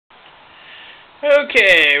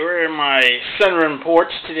Okay, we're in my sunroom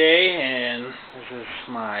porch today, and this is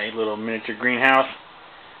my little miniature greenhouse.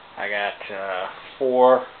 I got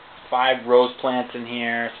 5 rose plants in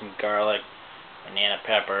here, some garlic, banana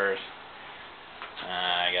peppers.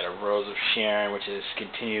 I got a rose of Sharon, which has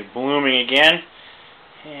continued blooming again,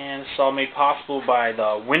 and it's all made possible by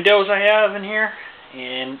the windows I have in here,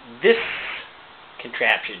 and this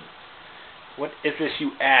contraption. What is this,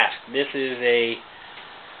 you ask? This is a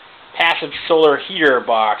passive solar heater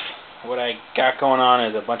box. What I got going on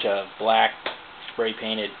is a bunch of black spray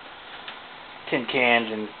painted tin cans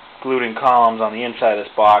and glued in columns on the inside of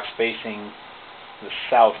this box facing the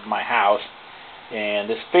south of my house, and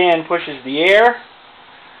this fan pushes the air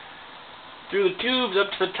through the tubes up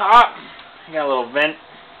to the top. You got a little vent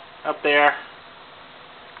up there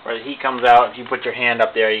where the heat comes out. If you put your hand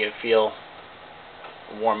up there, you can feel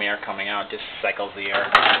warm air coming out. It just cycles the air.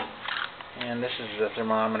 And this is the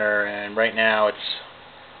thermometer, and right now it's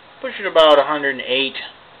pushing about 108.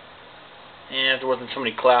 And if there wasn't so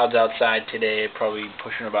many clouds outside today, it'd probably be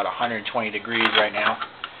pushing about 120 degrees right now.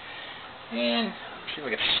 And see if I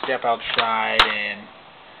can step outside and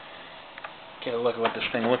get a look at what this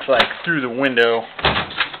thing looks like through the window.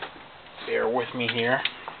 Bear with me here.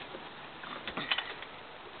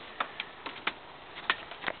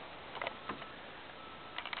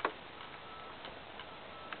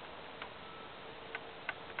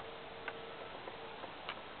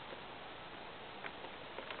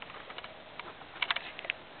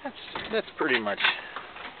 That's pretty much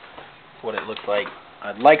what it looks like.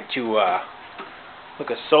 I'd like to hook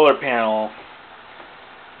a solar panel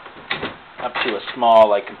up to a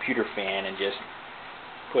small computer fan and just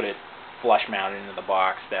put it flush mounted into the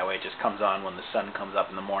box. That way it just comes on when the sun comes up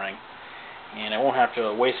in the morning, and I won't have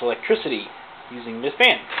to waste electricity using this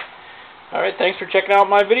fan. Alright, thanks for checking out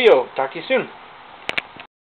my video. Talk to you soon.